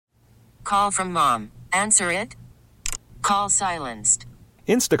call from mom. Answer it. Call silenced.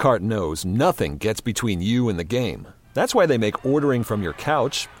 Instacart knows nothing gets between you and the game. That's why they make ordering from your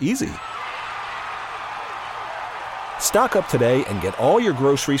couch easy. Stock up today and get all your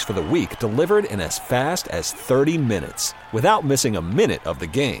groceries for the week delivered in as fast as 30 minutes without missing a minute of the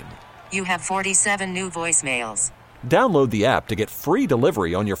game. You have 47 new voicemails. Download the app to get free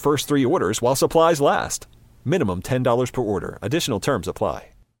delivery on your first 3 orders while supplies last. Minimum $10 per order. Additional terms apply.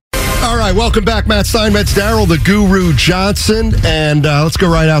 All right, welcome back, Matt Steinmetz, Daryl the Guru Johnson, and let's go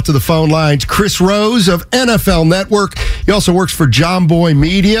right out to the phone lines. Chris Rose of NFL Network. He also works for John Boy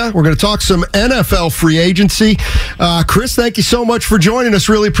Media. We're going to talk some NFL free agency. Chris, thank you so much for joining us.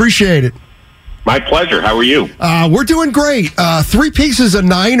 Really appreciate it. My pleasure. How are you? We're doing great. 3 pieces of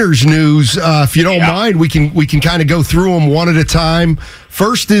Niners news, if you don't mind. We can kind of go through them one at a time.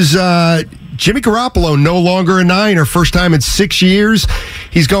 First is Jimmy Garoppolo, no longer a Niner, first time in 6 years.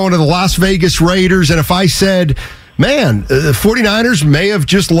 He's going to the Las Vegas Raiders. And if I said, man, the 49ers may have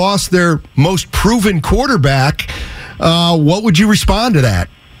just lost their most proven quarterback, what would you respond to that?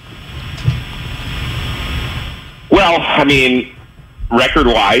 Well, I mean,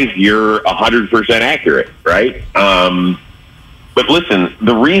 record-wise, you're 100% accurate, right? But listen,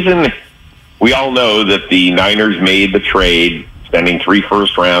 the reason we all know that the Niners made the trade, spending 3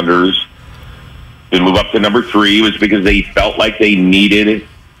 first-rounders to move up to number 3, was because they felt like they needed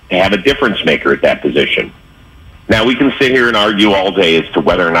to have a difference maker at that position. Now, we can sit here and argue all day as to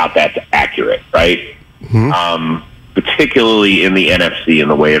whether or not that's accurate, right? Mm-hmm. Particularly in the NFC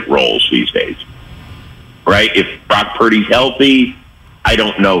and the way it rolls these days, right? If Brock Purdy's healthy, I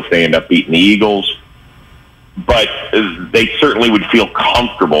don't know if they end up beating the Eagles, but they certainly would feel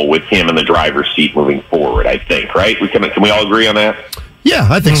comfortable with him in the driver's seat moving forward, I think, right? Can we all agree on that? Yeah,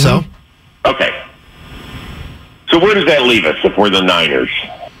 I think so. Okay. So where does that leave us if we're the Niners?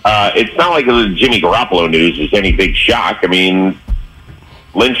 It's not like the Jimmy Garoppolo news is any big shock. I mean,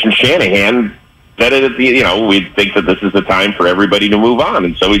 Lynch and Shanahan said it we think that this is the time for everybody to move on.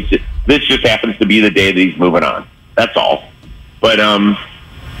 And so this just happens to be the day that he's moving on. That's all. But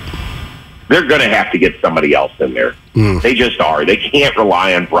they're going to have to get somebody else in there. They just are. They can't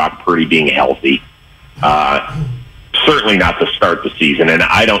rely on Brock Purdy being healthy. Certainly not to start the season. And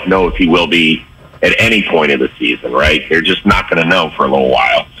I don't know if he will be at any point of the season, right? They're just not going to know for a little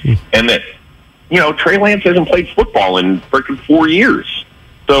while. And that, Trey Lance hasn't played football in freaking 4 years.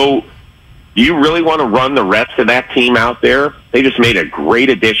 So do you really want to run the rest of that team out there? They just made a great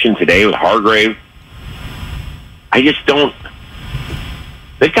addition today with Hargrave. I just don't.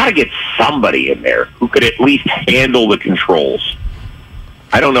 They've got to get somebody in there who could at least handle the controls.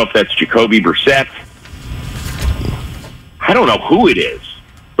 I don't know if that's Jacoby Brissett. I don't know who it is,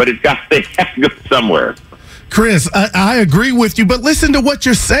 but they have to go somewhere. Chris, I agree with you, but listen to what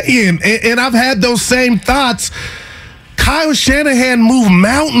you're saying, and I've had those same thoughts. Kyle Shanahan moved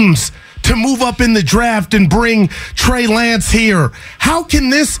mountains to move up in the draft and bring Trey Lance here. How can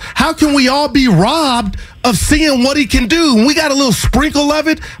we all be robbed of seeing what he can do? We got a little sprinkle of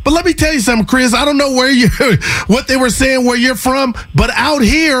it, but let me tell you something, Chris. I don't know what they were saying where you're from, but out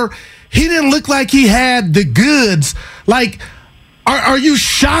here, he didn't look like he had the goods. Like, are you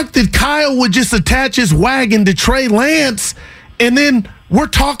shocked that Kyle would just attach his wagon to Trey Lance, and then we're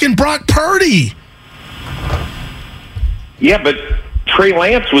talking Brock Purdy? Yeah, but Trey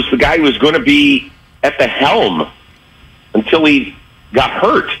Lance was the guy who was going to be at the helm until he got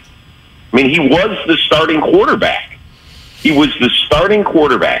hurt. I mean, he was the starting quarterback. He was the starting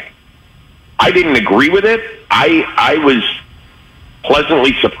quarterback. I didn't agree with it. I was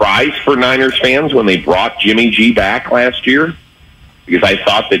pleasantly surprised for Niners fans when they brought Jimmy G back last year, because I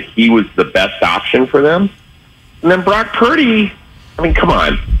thought that he was the best option for them. And then Brock Purdy, I mean, come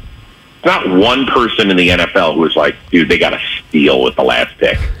on. Not one person in the NFL who was like, dude, they got to steal with the last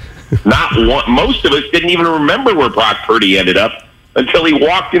pick. Not one. Most of us didn't even remember where Brock Purdy ended up until he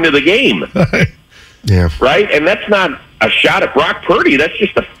walked into the game. Yeah. Right? And that's not a shot at Brock Purdy. That's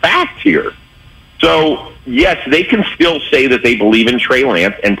just a fact here. So, yes, they can still say that they believe in Trey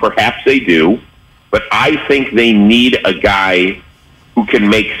Lance, and perhaps they do, but I think they need a guy who can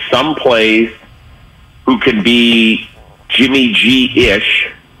make some plays, who can be Jimmy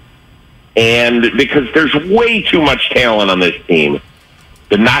G-ish, and because there's way too much talent on this team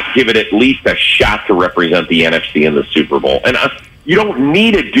to not give it at least a shot to represent the NFC in the Super Bowl. And you don't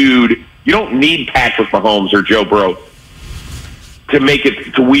need a dude, you don't need Patrick Mahomes or Joe Burrow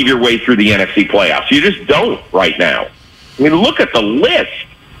to weave your way through the NFC playoffs. You just don't right now. I mean, look at the list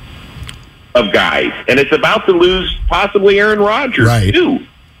of guys, and it's about to lose possibly Aaron Rodgers, too.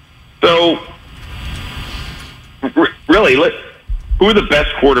 So, really, Who are the best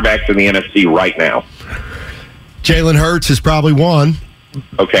quarterbacks in the NFC right now? Jalen Hurts is probably one.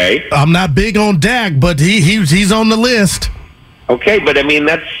 Okay. I'm not big on Dak, but he's on the list. Okay, but I mean,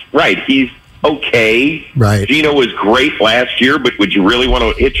 that's right. He's okay. Right. Geno was great last year, but would you really want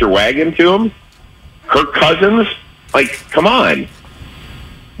to hitch your wagon to him? Kirk Cousins? Like, come on.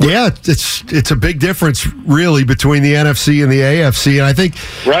 Yeah, it's a big difference, really, between the NFC and the AFC. And I think,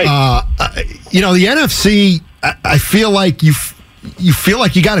 right. The NFC, I feel like you feel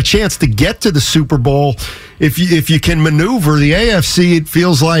like you got a chance to get to the Super Bowl if you can maneuver. The AFC, it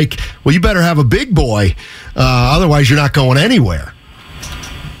feels like, well, you better have a big boy, otherwise you're not going anywhere.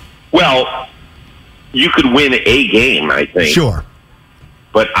 Well, you could win a game, I think. Sure,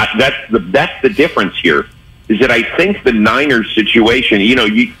 but that's the difference here. Is that I think the Niners situation, you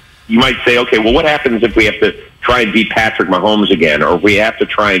might say, okay, well, what happens if we have to try and beat Patrick Mahomes again, or if we have to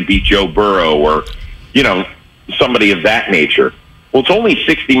try and beat Joe Burrow, or, somebody of that nature? Well, it's only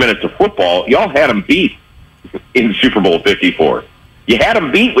 60 minutes of football. Y'all had them beat in Super Bowl 54. You had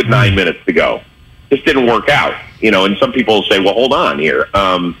them beat with 9 minutes to go. This didn't work out, and some people say, well, hold on here.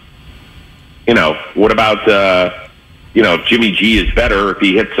 What about, if Jimmy G is better, if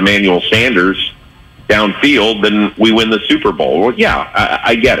he hits Emmanuel Sanders downfield, then we win the Super Bowl. Well, yeah,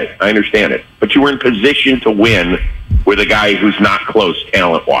 I get it. I understand it. But you were in position to win with a guy who's not close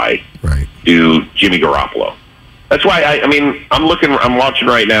talent-wise to Jimmy Garoppolo. That's why, I'm watching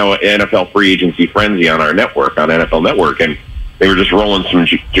right now NFL Free Agency Frenzy on our network, on NFL Network, and they were just rolling some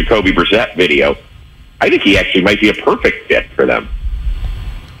Jacoby Brissett video. I think he actually might be a perfect fit for them.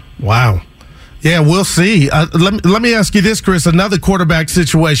 Wow. Yeah, we'll see. Let me ask you this, Chris, another quarterback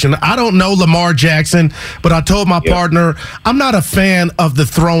situation. I don't know Lamar Jackson, but I told my partner I'm not a fan of the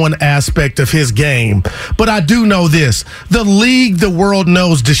throwing aspect of his game. But I do know this. The league, the world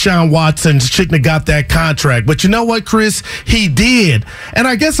knows Deshaun Watson shouldn't have got that contract. But you know what, Chris? He did. And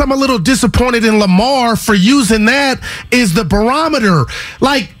I guess I'm a little disappointed in Lamar for using that as the barometer.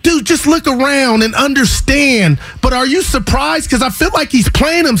 Like, dude, just look around and understand. But are you surprised? Because I feel like he's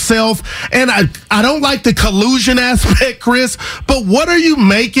playing himself, and I don't like the collusion aspect, Chris, but what are you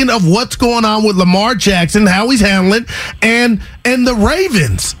making of what's going on with Lamar Jackson, how he's handling, and the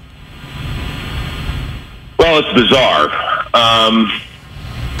Ravens? Well, it's bizarre.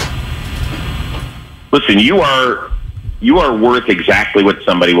 Listen, you are worth exactly what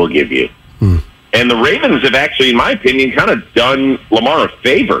somebody will give you. And the Ravens have actually, in my opinion, kind of done Lamar a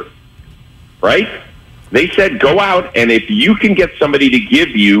favor, right? They said, go out, and if you can get somebody to give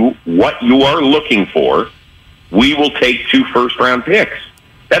you what you are looking for, we will take 2 first-round picks.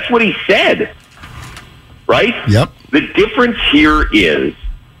 That's what he said, right? Yep. The difference here is,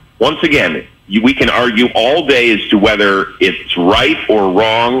 once again, we can argue all day as to whether it's right or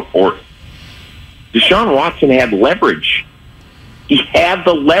wrong, or Deshaun Watson had leverage. He had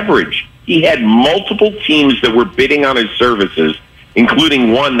the leverage. He had multiple teams that were bidding on his services,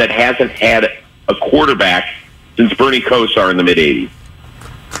 including one that hasn't had a quarterback since Bernie Kosar in the mid-'80s.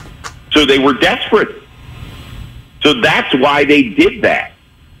 So they were desperate. So that's why they did that.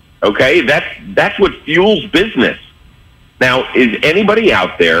 Okay? That's what fuels business. Now, is anybody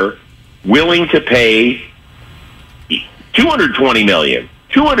out there willing to pay $220 million,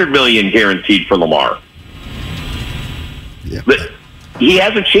 $200 million guaranteed for Lamar? Yeah. He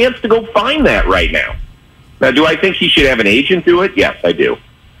has a chance to go find that right now. Now, do I think he should have an agent do it? Yes, I do.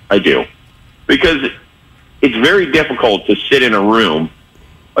 I do. Because it's very difficult to sit in a room.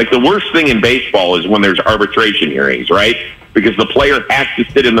 Like, the worst thing in baseball is when there's arbitration hearings, right? Because the player has to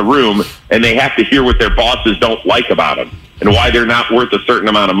sit in the room and they have to hear what their bosses don't like about them and why they're not worth a certain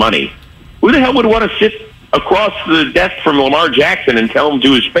amount of money. Who the hell would want to sit across the desk from Lamar Jackson and tell him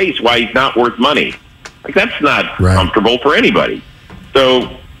to his face why he's not worth money? Like, that's not comfortable for anybody.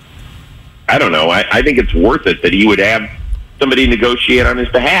 So, I don't know. I think it's worth it that he would have somebody negotiate on his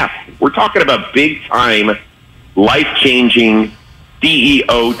behalf. We're talking about big-time, life-changing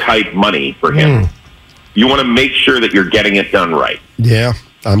CEO-type money for him. You want to make sure that you're getting it done right. Yeah,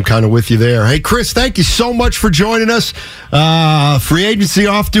 I'm kind of with you there. Hey, Chris, thank you so much for joining us. Free agency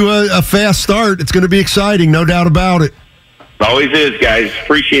off to a fast start. It's going to be exciting, no doubt about it. Always is, guys.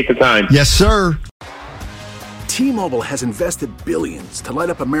 Appreciate the time. Yes, sir. T-Mobile has invested billions to light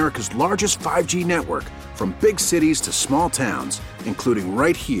up America's largest 5G network, from big cities to small towns, including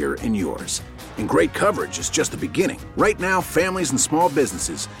right here in yours. And great coverage is just the beginning. Right now, families and small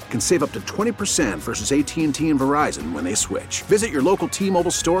businesses can save up to 20% versus AT&T and Verizon when they switch. Visit your local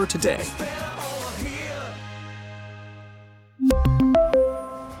T-Mobile store today.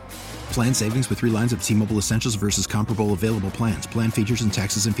 Plan savings with 3 lines of T-Mobile Essentials versus comparable available plans. Plan features and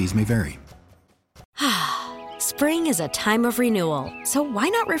taxes and fees may vary. Spring is a time of renewal, so why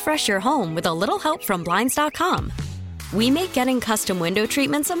not refresh your home with a little help from Blinds.com? We make getting custom window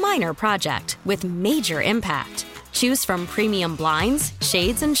treatments a minor project with major impact. Choose from premium blinds,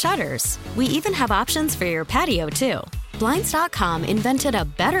 shades, and shutters. We even have options for your patio, too. Blinds.com invented a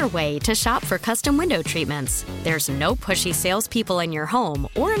better way to shop for custom window treatments. There's no pushy salespeople in your home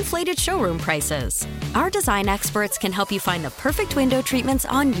or inflated showroom prices. Our design experts can help you find the perfect window treatments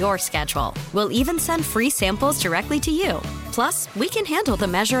on your schedule. We'll even send free samples directly to you. Plus, we can handle the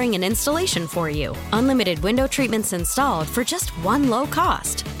measuring and installation for you. Unlimited window treatments installed for just one low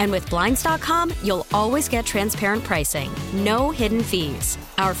cost. And with Blinds.com, you'll always get transparent pricing. No hidden fees.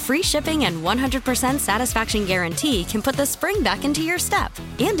 Our free shipping and 100% satisfaction guarantee can put the spring back into your step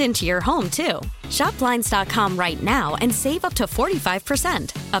and into your home, too. Shop Blinds.com right now and save up to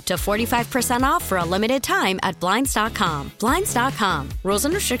 45%. Up to 45% off for a limited time at Blinds.com. Blinds.com. Rules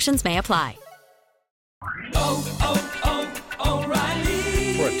and restrictions may apply.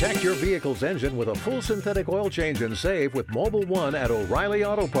 O'Reilly. Protect your vehicle's engine with a full synthetic oil change and save with Mobil 1 at O'Reilly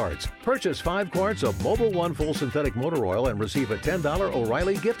Auto Parts. Purchase 5 quarts of Mobil 1 full synthetic motor oil and receive a $10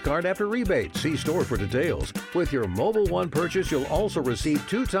 O'Reilly gift card after rebate. See store for details. With your Mobil 1 purchase, you'll also receive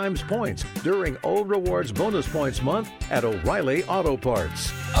 2 times points during O Rewards Bonus Points Month at O'Reilly Auto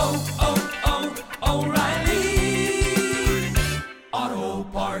Parts.